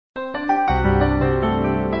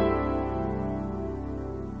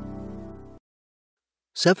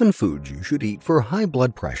7 foods you should eat for high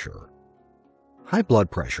blood pressure. High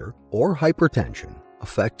blood pressure, or hypertension,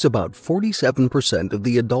 affects about 47% of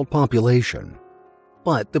the adult population,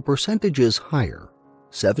 but the percentage is higher,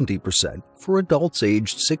 70% for adults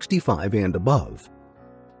aged 65 and above.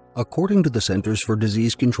 According to the Centers for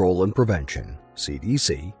Disease Control and Prevention,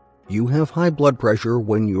 CDC, you have high blood pressure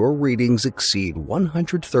when your readings exceed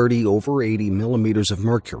 130/80 millimeters of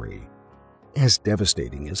mercury. As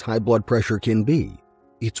devastating as high blood pressure can be,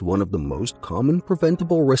 it's one of the most common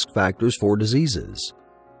preventable risk factors for diseases.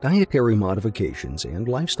 Dietary modifications and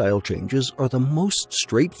lifestyle changes are the most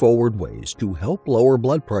straightforward ways to help lower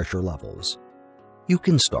blood pressure levels. You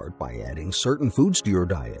can start by adding certain foods to your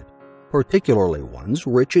diet, particularly ones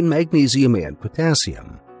rich in magnesium and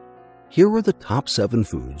potassium. Here are the top 7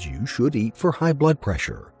 foods you should eat for high blood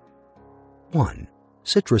pressure. 1.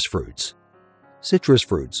 Citrus fruits. Citrus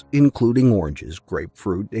fruits, including oranges,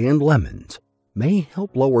 grapefruit, and lemons, may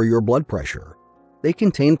help lower your blood pressure. They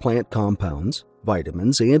contain plant compounds,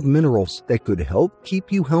 vitamins, and minerals that could help keep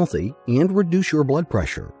you healthy and reduce your blood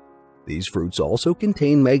pressure. These fruits also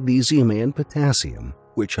contain magnesium and potassium,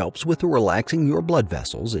 which helps with relaxing your blood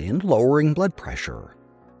vessels and lowering blood pressure.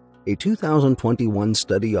 A 2021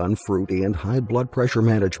 study on fruit and high blood pressure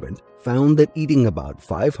management found that eating about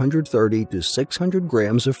 530 to 600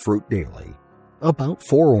 grams of fruit daily, about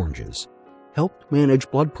 4 oranges, helped manage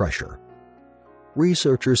blood pressure.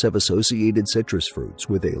 Researchers have associated citrus fruits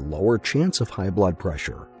with a lower chance of high blood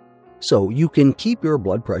pressure, so you can keep your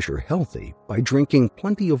blood pressure healthy by drinking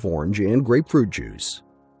plenty of orange and grapefruit juice.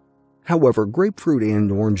 However, grapefruit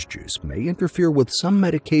and orange juice may interfere with some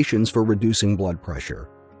medications for reducing blood pressure,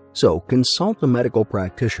 so consult a medical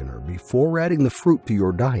practitioner before adding the fruit to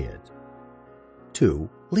your diet. 2.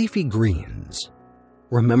 Leafy greens.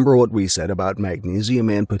 Remember what we said about magnesium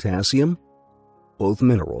and potassium? Both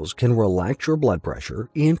minerals can relax your blood pressure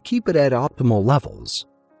and keep it at optimal levels.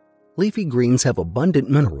 Leafy greens have abundant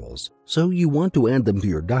minerals, so you want to add them to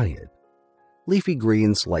your diet. Leafy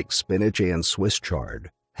greens like spinach and Swiss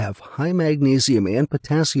chard have high magnesium and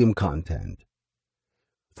potassium content.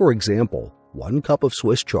 For example, 1 cup of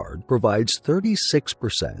Swiss chard provides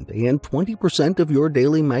 36% and 20% of your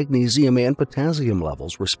daily magnesium and potassium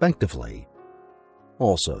levels respectively.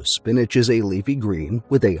 Also, spinach is a leafy green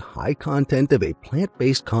with a high content of a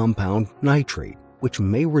plant-based compound, nitrate, which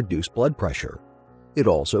may reduce blood pressure. It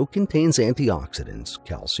also contains antioxidants,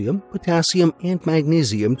 calcium, potassium, and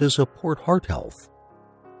magnesium to support heart health.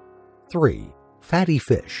 3. Fatty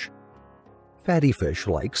fish. Fatty fish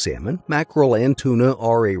like salmon, mackerel, and tuna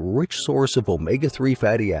are a rich source of omega-3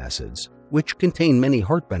 fatty acids, which contain many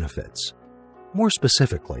heart benefits. More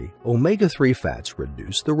specifically, omega-3 fats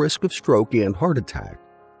reduce the risk of stroke and heart attack,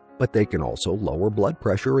 but they can also lower blood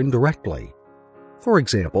pressure indirectly. For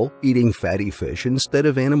example, eating fatty fish instead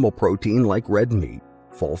of animal protein like red meat,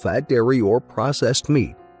 full-fat dairy, or processed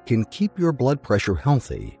meat can keep your blood pressure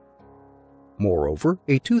healthy. Moreover,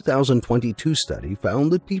 a 2022 study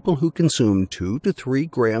found that people who consume 2 to 3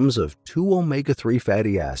 grams of 2 omega-3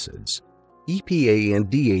 fatty acids, EPA and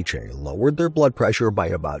DHA, lowered their blood pressure by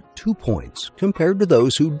about 2 points compared to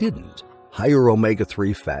those who didn't. Higher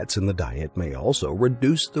omega-3 fats in the diet may also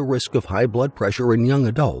reduce the risk of high blood pressure in young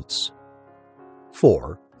adults.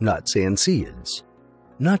 4. Nuts and seeds.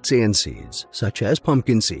 Nuts and seeds, such as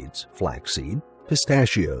pumpkin seeds, flaxseed,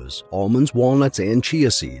 pistachios, almonds, walnuts, and chia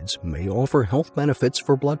seeds, may offer health benefits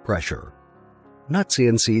for blood pressure. Nuts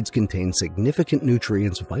and seeds contain significant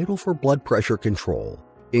nutrients vital for blood pressure control,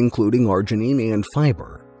 including arginine and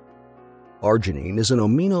fiber. Arginine is an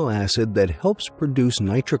amino acid that helps produce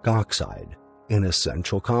nitric oxide, an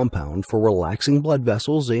essential compound for relaxing blood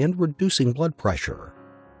vessels and reducing blood pressure.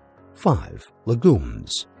 5.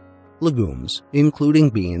 Legumes. Legumes, including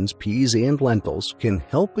beans, peas, and lentils, can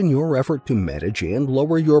help in your effort to manage and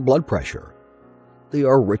lower your blood pressure. They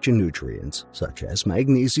are rich in nutrients, such as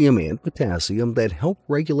magnesium and potassium, that help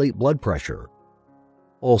regulate blood pressure.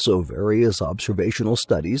 Also, various observational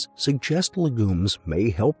studies suggest legumes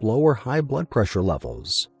may help lower high blood pressure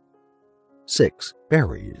levels. 6.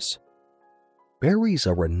 Berries. Berries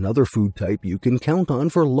are another food type you can count on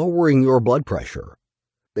for lowering your blood pressure.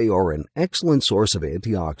 They are an excellent source of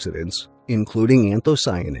antioxidants, including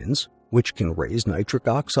anthocyanins, which can raise nitric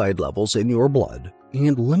oxide levels in your blood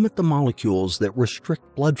and limit the molecules that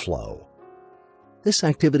restrict blood flow. This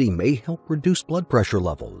activity may help reduce blood pressure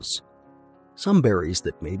levels. Some berries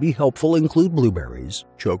that may be helpful include blueberries,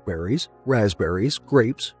 chokeberries, raspberries,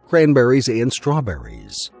 grapes, cranberries, and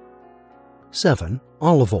strawberries. 7.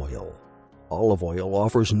 Olive oil. Olive oil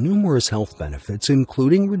offers numerous health benefits,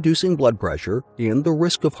 including reducing blood pressure and the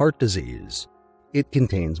risk of heart disease. It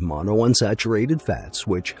contains monounsaturated fats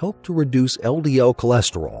which help to reduce LDL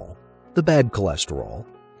cholesterol, the bad cholesterol,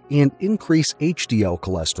 and increase HDL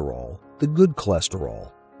cholesterol, the good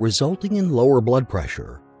cholesterol, resulting in lower blood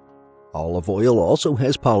pressure. Olive oil also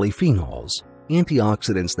has polyphenols,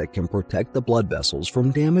 antioxidants that can protect the blood vessels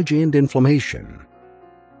from damage and inflammation.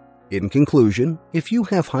 In conclusion, if you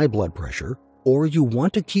have high blood pressure or you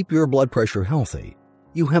want to keep your blood pressure healthy,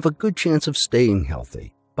 you have a good chance of staying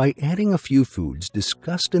healthy by adding a few foods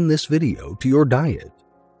discussed in this video to your diet.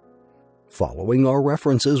 Following our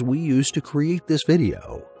references we used to create this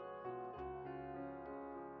video.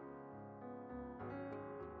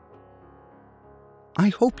 I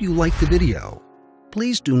hope you liked the video.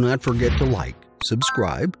 Please do not forget to like,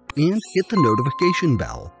 subscribe, and hit the notification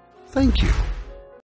bell. Thank you.